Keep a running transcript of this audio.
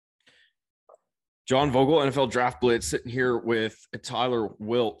John Vogel, NFL Draft Blitz, sitting here with Tyler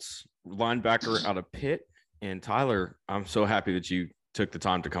Wiltz, linebacker out of Pitt. And Tyler, I'm so happy that you took the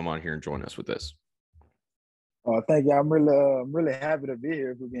time to come on here and join us with this. Oh, thank you. I'm really happy to be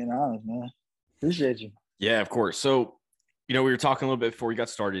here, for being honest, man. Appreciate you. Yeah, of course. So, we were talking a little bit before we got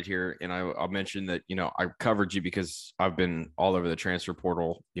started here, and I mentioned that, I covered you because I've been all over the transfer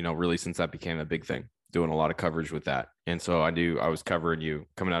portal, really since that became a big thing, doing a lot of coverage with that. And so I was covering you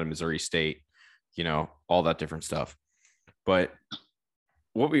coming out of Missouri State, all that different stuff. But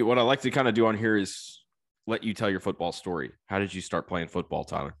what I like to kind of do on here is let you tell your football story. How did you start playing football,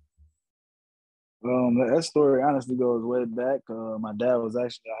 Tyler? That story honestly goes way back. My dad was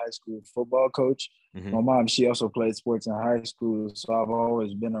actually a high school football coach. Mm-hmm. My mom, she also played sports in high school, so I've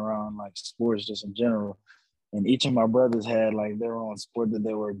always been around like sports just in general. And each of my brothers had like their own sport that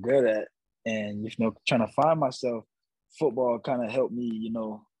they were good at, and trying to find myself, football kind of helped me,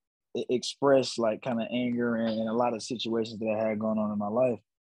 express like kind of anger and a lot of situations that I had going on in my life.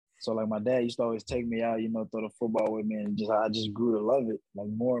 So like my dad used to always take me out, throw the football with me, and I just grew to love it like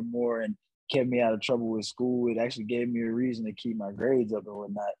more and more, and kept me out of trouble with school. It actually gave me a reason to keep my grades up and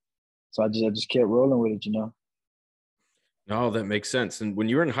whatnot. So I just kept rolling with it. No, that makes sense. And when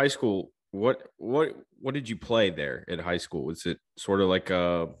you were in high school, what did you play there at high school? Was it sort of like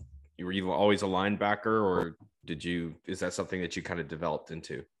were you always a linebacker, or is that something that you kind of developed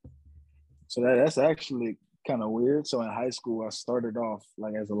into? So that's actually kind of weird. So in high school, I started off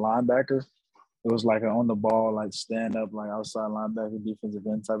like as a linebacker. It was like an on the ball, like stand up, like outside linebacker, defensive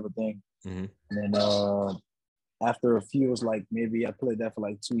end type of thing. Mm-hmm. And then after a few, it was like maybe I played that for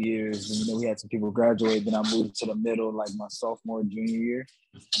like 2 years. And we had some people graduate. Then I moved to the middle, like my sophomore, junior year.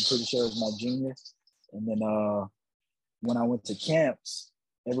 I'm pretty sure it was my junior. And then when I went to camps,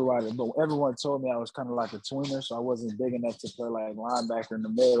 everyone told me I was kind of like a tweener, so I wasn't big enough to play like linebacker in the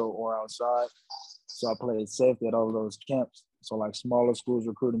middle or outside. So I played safety at all of those camps. So like smaller schools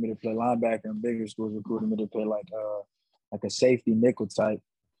recruited me to play linebacker, and bigger schools recruited me to play like a safety nickel type,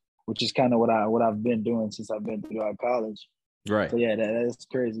 which is kind of what I've been doing since I've been throughout college. Right. So yeah, that's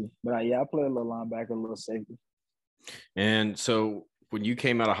crazy. But I played a little linebacker, a little safety. And so when you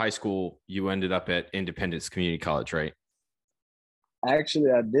came out of high school, you ended up at Independence Community College, right?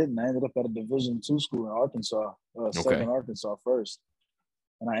 Actually, I didn't. I ended up at a Division II school in Arkansas, Southern Arkansas first,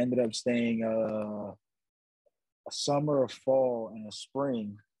 and I ended up staying a summer, a fall, and a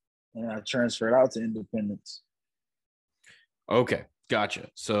spring, and I transferred out to Independence. Okay, gotcha.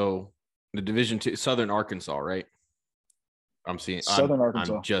 So the Division II, Southern Arkansas, right? Arkansas.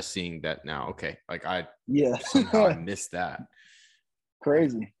 I'm just seeing that now. Okay, like somehow I missed that.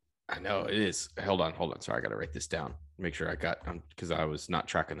 Crazy. I know it is. Hold on. Sorry, I got to write this down. Make sure I got because I was not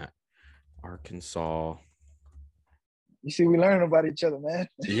tracking that. Arkansas. You see, we learning about each other, man.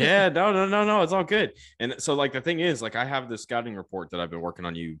 Yeah, no. It's all good. And so, like, the thing is, like, I have this scouting report that I've been working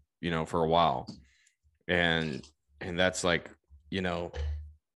on you, for a while, and that's like,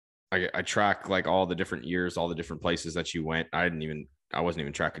 I track like all the different years, all the different places that you went. I wasn't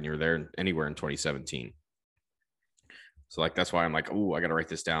even tracking you were there anywhere in 2017. So like, that's why I'm like, oh, I got to write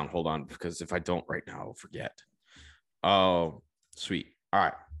this down. Hold on, because if I don't right now, I'll forget. Oh, sweet. All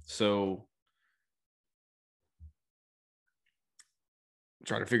right. So I'm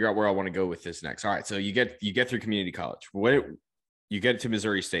trying to figure out where I want to go with this next. All right. So you get through community college. When you get to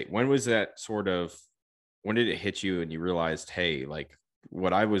Missouri State, when was that when did it hit you and you realized, hey, like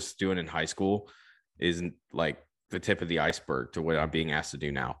what I was doing in high school isn't like the tip of the iceberg to what I'm being asked to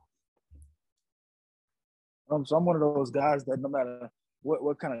do now? So I'm one of those guys that no matter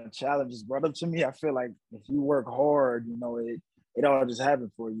what kind of challenge is brought up to me, I feel like if you work hard, it all just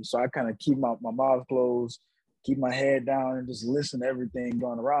happens for you. So I kind of keep my mouth closed, keep my head down, and just listen to everything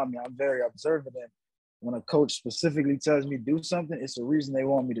going around me. I'm very observant. And when a coach specifically tells me to do something, it's a reason they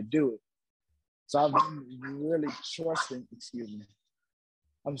want me to do it. So I've been really trusting, excuse me.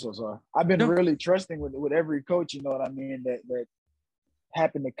 I'm so sorry. I've been really trusting with every coach, you know what I mean, that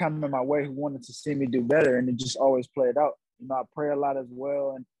happened to come in my way who wanted to see me do better, and it just always played out. I pray a lot as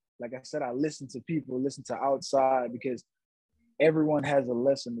well. And like I said, I listen to people, listen to outside, because everyone has a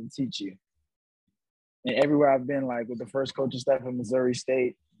lesson to teach you. And everywhere I've been, like with the first coaching staff at Missouri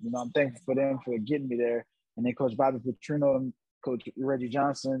State, I'm thankful for them for getting me there. And then Coach Bobby Petrino, Coach Reggie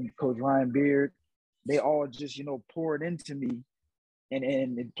Johnson, Coach Ryan Beard, they all just, poured into me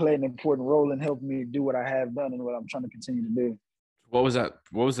and it played an important role in helping me do what I have done and what I'm trying to continue to do. What was that?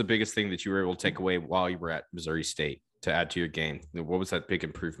 What was the biggest thing that you were able to take away while you were at Missouri State to add to your game? What was that big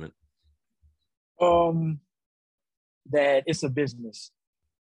improvement? That it's a business.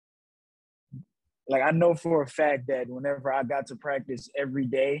 Like I know for a fact that whenever I got to practice every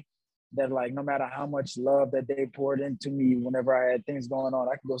day, that like no matter how much love that they poured into me whenever I had things going on,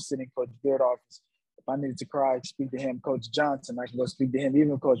 I could go sit in Coach Beard's office. If I needed to cry, I could speak to him. Coach Johnson, I can go speak to him.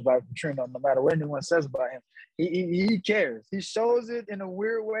 Even Coach Viper-Trino, no matter what anyone says about him, he cares. He shows it in a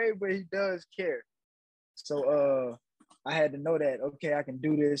weird way, but he does care. So I had to know that, okay, I can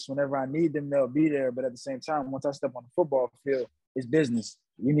do this. Whenever I need them, they'll be there. But at the same time, once I step on the football field, it's business.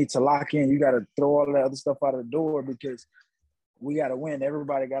 You need to lock in. You got to throw all that other stuff out of the door because we got to win.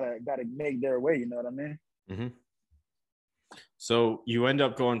 Everybody got to make their way. You know what I mean? Mm-hmm. So you end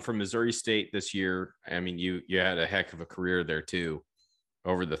up going from Missouri State this year. I mean, you had a heck of a career there too,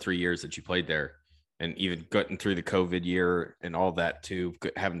 over the 3 years that you played there, and even getting through the COVID year and all that too,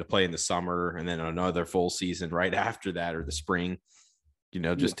 having to play in the summer and then another full season right after that, or the spring,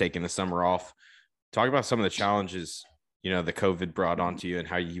 just taking the summer off. Talk about some of the challenges, the COVID brought onto you and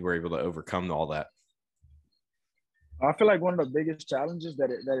how you were able to overcome all that. I feel like one of the biggest challenges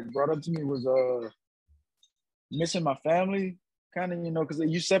that it brought up to me was missing my family, kind of, because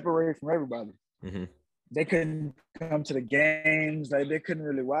you separate from everybody. Mm-hmm. They couldn't come to the games. Like, they couldn't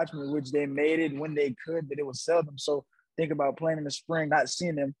really watch me, which they made it when they could, but it was seldom. So think about playing in the spring, not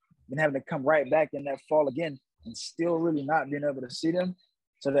seeing them, then having to come right back in that fall again and still really not being able to see them.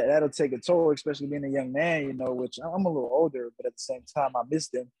 So that'll take a toll, especially being a young man, which I'm a little older, but at the same time, I miss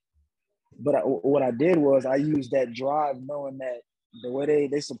them. But what I did was I used that drive, knowing that the way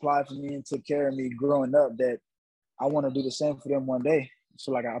they supplied for me and took care of me growing up, that I want to do the same for them one day.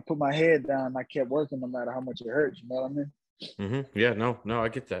 So like I put my head down and I kept working no matter how much it hurts. You know what I mean? Mm-hmm. Yeah, no, I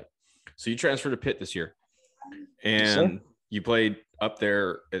get that. So you transferred to Pitt this year, and you played up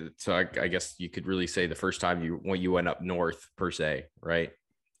there. So I guess you could really say the first time you went up north per se, right?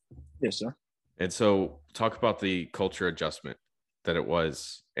 Yes, sir. And so talk about the culture adjustment that it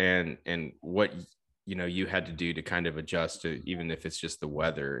was, and what you had to do to kind of adjust to, even if it's just the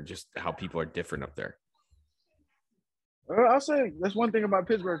weather, just how people are different up there. I'll say that's one thing about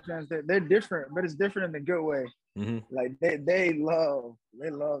Pittsburgh fans, that they're different, but it's different in a good way. Mm-hmm. Like they love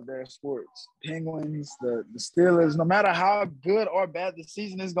their sports. Penguins, the Steelers, no matter how good or bad the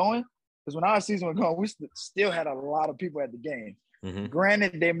season is going, because when our season was going, we still had a lot of people at the game. Mm-hmm.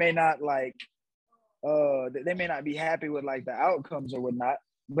 Granted, they may not they may not be happy with like the outcomes or whatnot,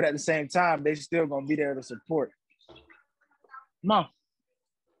 but at the same time, they still gonna be there to support. Mom.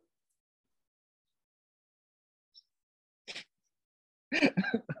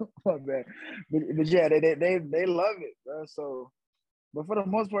 My bad. But yeah, they love it, bro. So, but for the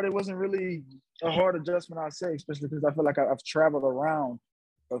most part, it wasn't really a hard adjustment, I'd say, especially because I feel like I've traveled around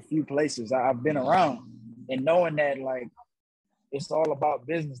a few places. I've been around, and knowing that like it's all about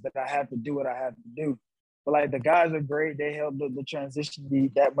business, that I have to do what I have to do. But like the guys are great. They helped the transition be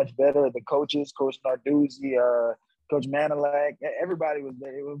that much better. The coaches, Coach Narduzzi, Coach Manilak, everybody was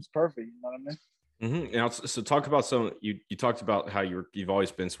there. It was perfect. You know what I mean? Mm-hmm. Now, so talk about you talked about how you've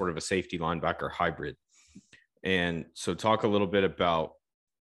always been sort of a safety linebacker hybrid. And so talk a little bit about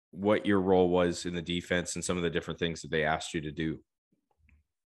what your role was in the defense and some of the different things that they asked you to do.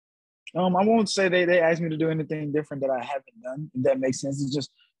 I won't say they asked me to do anything different that I haven't done, if that makes sense. It's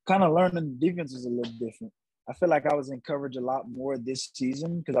just kind of learning the defense is a little different. I feel like I was in coverage a lot more this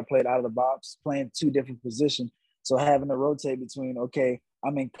season because I played out of the box, playing two different positions. So having to rotate between, okay,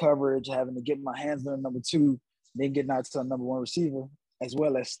 I'm in coverage, having to get my hands on number two, then getting out to a number one receiver, as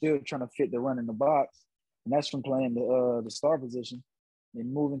well as still trying to fit the run in the box. And that's from playing the star position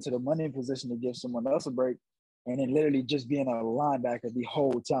and moving to the money position to give someone else a break, and then literally just being a linebacker the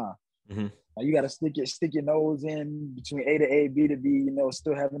whole time. Mm-hmm. You got to stick your nose in between A to A, B to B,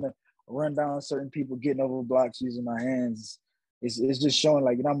 still having to run down certain people, getting over blocks using my hands. It's just showing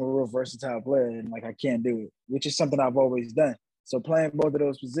like I'm a real versatile player and like I can do it, which is something I've always done. So playing both of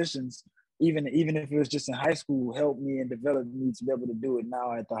those positions, even if it was just in high school, helped me and developed me to be able to do it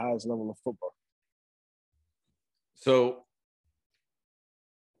now at the highest level of football. So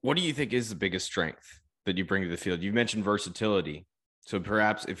what do you think is the biggest strength that you bring to the field? You mentioned versatility. So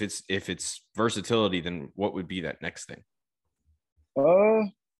perhaps if it's versatility, then what would be that next thing?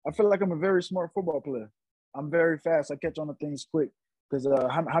 I feel like I'm a very smart football player. I'm very fast. I catch on to things quick. Because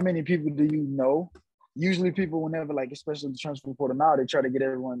how many people do you know? Usually people, whenever, like, especially the transfer portal now, they try to get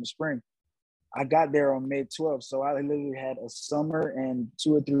everyone in the spring. I got there on May 12th, so I literally had a summer and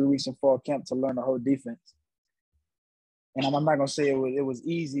 2 or 3 weeks in fall camp to learn the whole defense. And I'm not going to say it was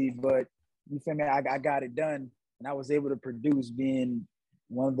easy, but you feel me? I got it done, and I was able to produce, being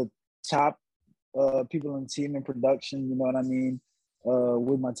one of the top people on the team in production, you know what I mean,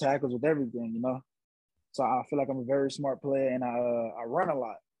 with my tackles, with everything, So I feel like I'm a very smart player, and I run a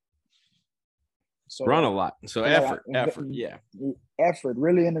lot. Run So a lot. So I feel effort. Yeah. effort,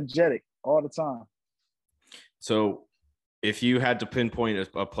 really energetic all the time. So if you had to pinpoint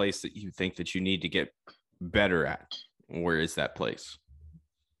a place that you think that you need to get better at, where is that place?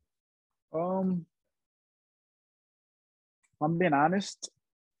 I'm being honest.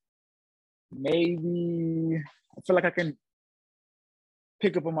 Maybe I feel like I can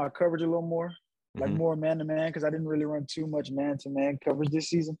pick up on my coverage a little more, like Mm-hmm. more man to man, because I didn't really run too much man to man coverage this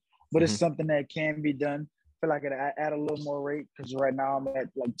season. But it's something that can be done. I feel like it add a little more rate because right now I'm at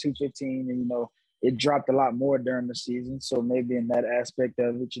like 215, and it dropped a lot more during the season. So maybe in that aspect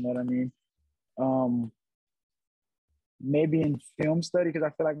of it, you know what I mean. Maybe in film study because I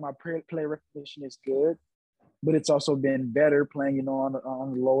feel like my play recognition is good, but it's also been better playing, on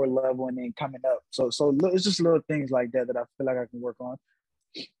the lower level and then coming up. So it's just little things like that I feel like I can work on.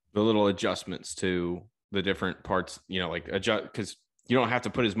 The little adjustments to the different parts, like adjust, because you don't have to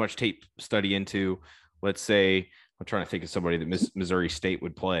put as much tape study into, let's say, I'm trying to think of somebody that Missouri State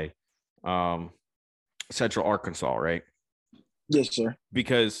would play. Central Arkansas, right? Yes, sir.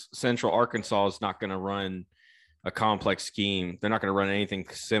 Because Central Arkansas is not going to run a complex scheme. They're not going to run anything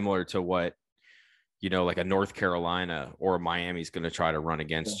similar to what, like a North Carolina or a Miami is going to try to run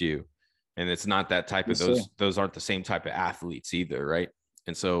against you. And it's not that type of those aren't the same type of athletes either, right?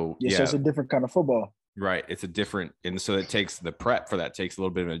 And so, so it's a different kind of football. Right. It's a different, and so it takes the prep for that takes a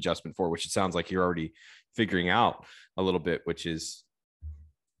little bit of an adjustment for, which it sounds like you're already figuring out a little bit, which is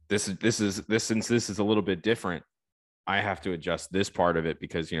since this is a little bit different, I have to adjust this part of it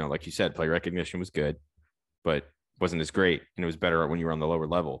because, like you said, play recognition was good, but wasn't as great. And it was better when you were on the lower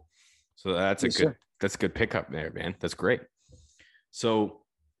level. So that's a good pickup there, man. That's great. So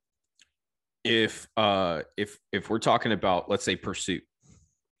if we're talking about, let's say, pursuit,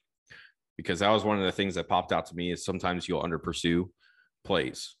 because that was one of the things that popped out to me is sometimes you'll under pursue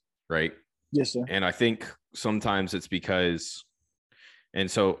plays, right? Yes, sir. And I think sometimes it's because, and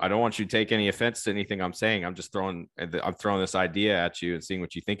so I don't want you to take any offense to anything I'm saying. I'm throwing this idea at you and seeing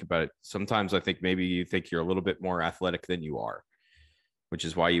what you think about it. Sometimes I think maybe you think you're a little bit more athletic than you are, which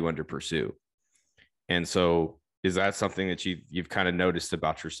is why you under pursue. And so is that something that you've kind of noticed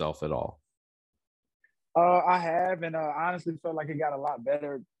about yourself at all? I have, and honestly felt like it got a lot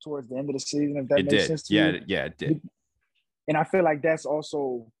better towards the end of the season, if that makes sense to you. Yeah, it did. And I feel like that's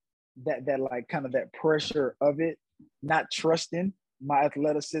also that like kind of that pressure of it, not trusting my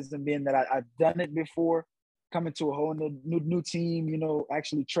athleticism, being that I've done it before, coming to a whole new team,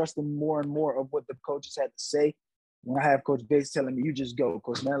 actually trusting more and more of what the coaches had to say. When I have Coach Bates telling me, you just go,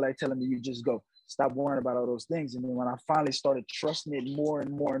 Coach Manley telling me, you just go, stop worrying about all those things. And then when I finally started trusting it more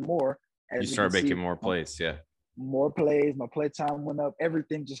and more and more, you start making more plays. Yeah. More plays. My play time went up.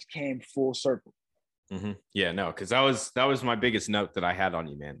 Everything just came full circle. Mm-hmm. Yeah, no, because that was my biggest note that I had on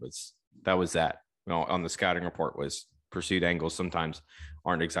you, man. Was that on the scouting report was pursuit angles sometimes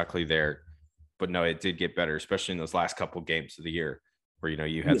aren't exactly there, but no, it did get better, especially in those last couple games of the year where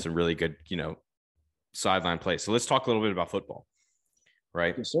you had some really good sideline plays. So let's talk a little bit about football,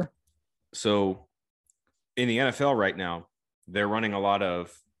 right? Yes, sir. So in the NFL right now, they're running a lot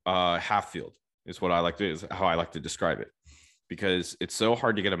of half field is how I like to describe it, because it's so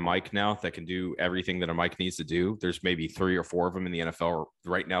hard to get a mic now that can do everything that a mic needs to do. There's maybe 3 or 4 of them in the NFL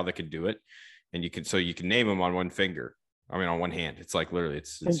right now that can do it. And you can name them on one finger. I mean, on one hand. It's like literally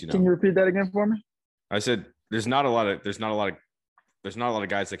Can you repeat that again for me? I said, there's not a lot of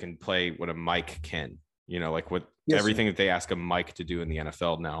guys that can play what a mic can, like what everything that they ask a mic to do in the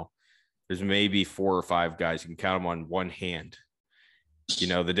NFL now. There's maybe 4 or 5 guys. You can count them on one hand.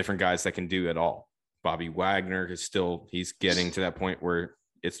 The different guys that can do it all. Bobby Wagner he's getting to that point where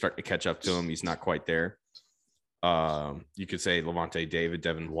it's starting to catch up to him. He's not quite there. You could say Levante David,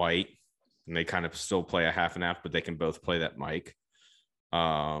 Devin White, and they kind of still play a half and half, but they can both play that mic.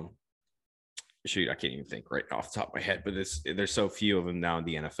 Shoot, I can't even think right off the top of my head, but there's so few of them now in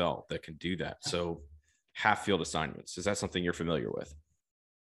the NFL that can do that. So half field assignments, is that something you're familiar with?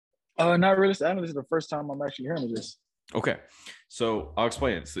 Not really. I know this is the first time I'm actually hearing of this. Okay, so I'll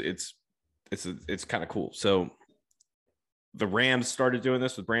explain it. It's kind of cool. So the Rams started doing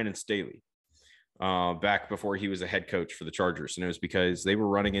this with Brandon Staley back before he was a head coach for the Chargers. And it was because they were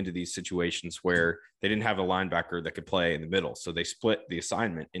running into these situations where they didn't have a linebacker that could play in the middle. So they split the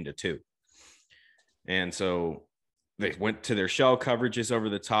assignment into 2. And so they went to their shell coverages over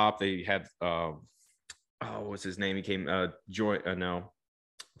the top. They had, what's his name? He came, Jordan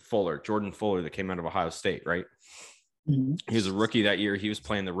Fuller that came out of Ohio State, right? Mm-hmm. He was a rookie that year. He was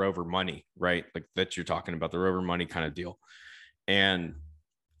playing the Rover money, right? Like that you're talking about, the Rover money kind of deal. And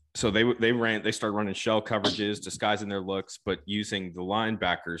So they start running shell coverages, disguising their looks, but using the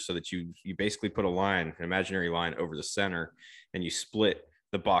linebackers so that you basically put a line, an imaginary line over the center, and you split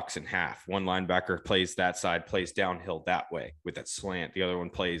the box in half. One linebacker plays that side, plays downhill that way with that slant. The other one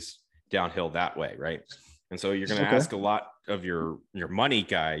plays downhill that way, right? And so you're going to ask a lot of your money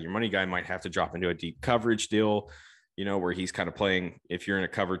guy. Your money guy might have to drop into a deep coverage deal, where he's kind of playing, if you're in a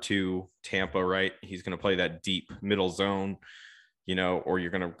cover 2 Tampa, right? He's going to play that deep middle zone, or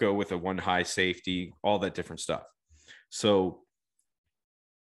you're going to go with a 1 high safety, all that different stuff. So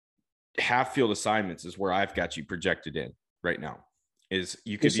half field assignments is where I've got you projected in right now. Is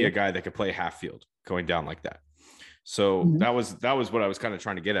you could be a guy that could play half field going down like that. So that was what I was kind of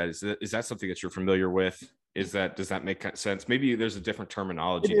trying to get at. Is that something that you're familiar with? Does that make sense? Maybe there's a different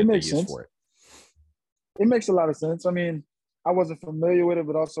terminology that they use for it. It makes a lot of sense. I mean, I wasn't familiar with it,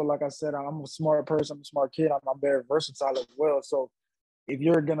 but also, like I said, I'm a smart person. I'm a smart kid. I'm very versatile as well. So if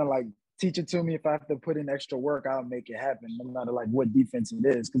you're going to teach it to me, if I have to put in extra work, I'll make it happen, no matter what defense it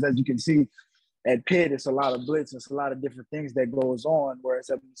is. Because as you can see at Pitt, it's a lot of blitz. It's a lot of different things that goes on. Whereas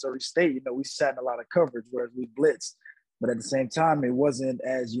at Missouri State, we sat in a lot of coverage, whereas we blitzed. But at the same time, it wasn't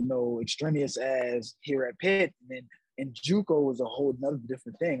as, extraneous as here at Pitt. And JUCO was a whole nother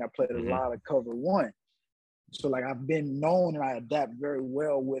different thing. I played a lot of cover 1. So I've been known, and I adapt very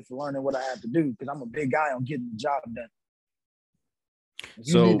well with learning what I have to do because I'm a big guy on getting the job done.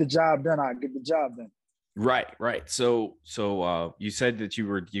 If you need the job done, I get the job done. Right. So you said that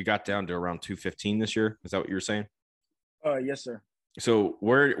you got down to around 215 this year. Is that what you were saying? Yes, sir. So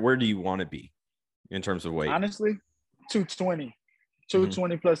where do you want to be in terms of weight? Honestly, 220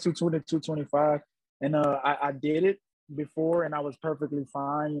 plus 220, 225. And I did it before, and I was perfectly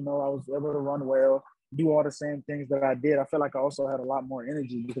fine. I was able to run well, do all the same things that I did. I feel like I also had a lot more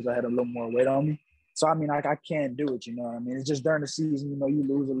energy because I had a little more weight on me. So, I mean, I can do it, I mean? It's just during the season, you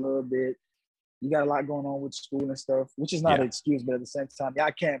lose a little bit. You got a lot going on with school and stuff, which is not an excuse, but at the same time,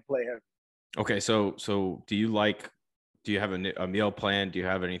 I can't play heavy. Okay, so do you have a meal plan? Do you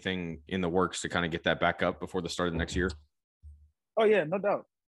have anything in the works to kind of get that back up before the start of the next year? Oh, yeah, no doubt.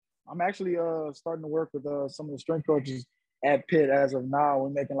 I'm actually starting to work with some of the strength coaches at Pitt as of now. We're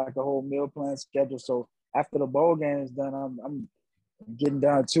making a whole meal plan schedule. So after the bowl game is done, I'm getting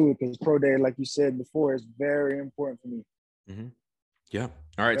down to it because pro day, like you said before, is very important for me. Mm-hmm. Yeah.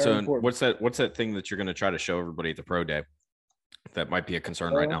 All right. Very so important. What's that thing that you're going to try to show everybody at the pro day that might be a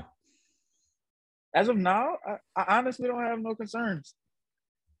concern right now? As of now, I honestly don't have no concerns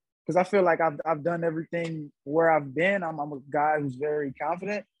because I feel like I've done everything where I've been. I'm a guy who's very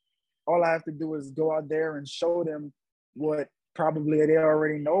confident. All I have to do is go out there and show them what probably they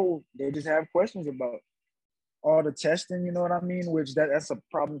already know. They just have questions about all the testing, you know what I mean? Which that's a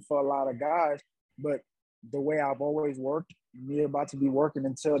problem for a lot of guys. But the way I've always worked, me about to be working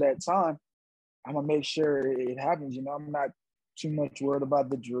until that time, I'm going to make sure it happens. I'm not too much worried about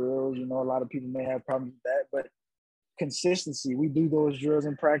the drills. A lot of people may have problems with that. But consistency, we do those drills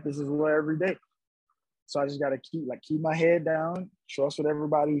and practice as well every day. So I just got to keep my head down, trust with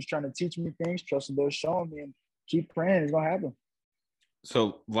everybody who's trying to teach me things, trust what they're showing me, and keep praying it's going to happen.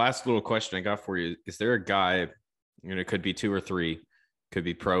 So last little question I got for you. Is there a guy, it could be 2 or 3, could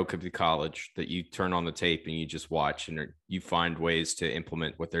be pro, could be college, that you turn on the tape and you just watch and you find ways to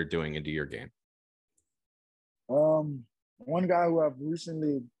implement what they're doing into your game? One guy who I've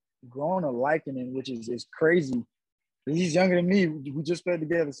recently grown a liking in, which is crazy. He's younger than me. We just played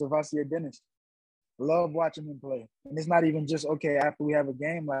together, so Vassier Dennis. Love watching him play. And it's not even just, okay, after we have a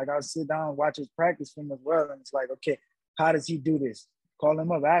game, I'll sit down and watch his practice film as well. And it's okay, how does he do this? Call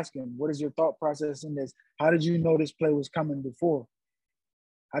him up, ask him, what is your thought process in this? How did you know this play was coming before?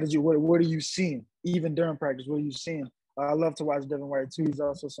 What are you seeing? Even during practice, what are you seeing? I love to watch Devin White too. He's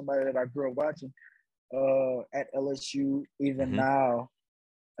also somebody that I grew up watching at LSU, even now.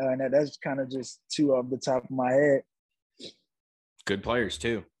 And that's kind of just 2 off the top of my head. Good players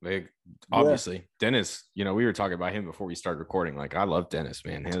too. Obviously, Dennis, we were talking about him before we started recording. I love Dennis,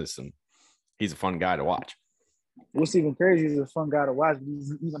 man. He's a fun guy to watch. What's even crazy, he's a fun guy to watch, but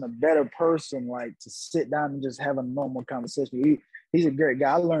he's even a better person, to sit down and just have a normal conversation. He's a great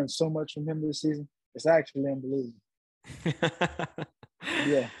guy. I learned so much from him this season. It's actually unbelievable.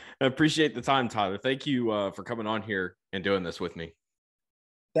 Yeah. I appreciate the time, Tyler. Thank you for coming on here and doing this with me.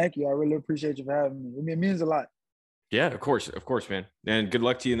 Thank you. I really appreciate you for having me. It means a lot. Yeah, of course, man. And good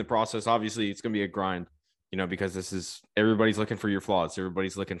luck to you in the process. Obviously, it's going to be a grind, because everybody's looking for your flaws.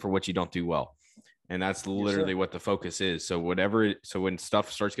 Everybody's looking for what you don't do well. And that's literally what the focus is. So when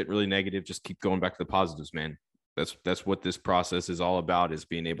stuff starts getting really negative, just keep going back to the positives, man. That's what this process is all about, is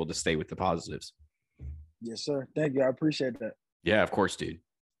being able to stay with the positives. Yes, sir. Thank you. I appreciate that. Yeah, of course, dude.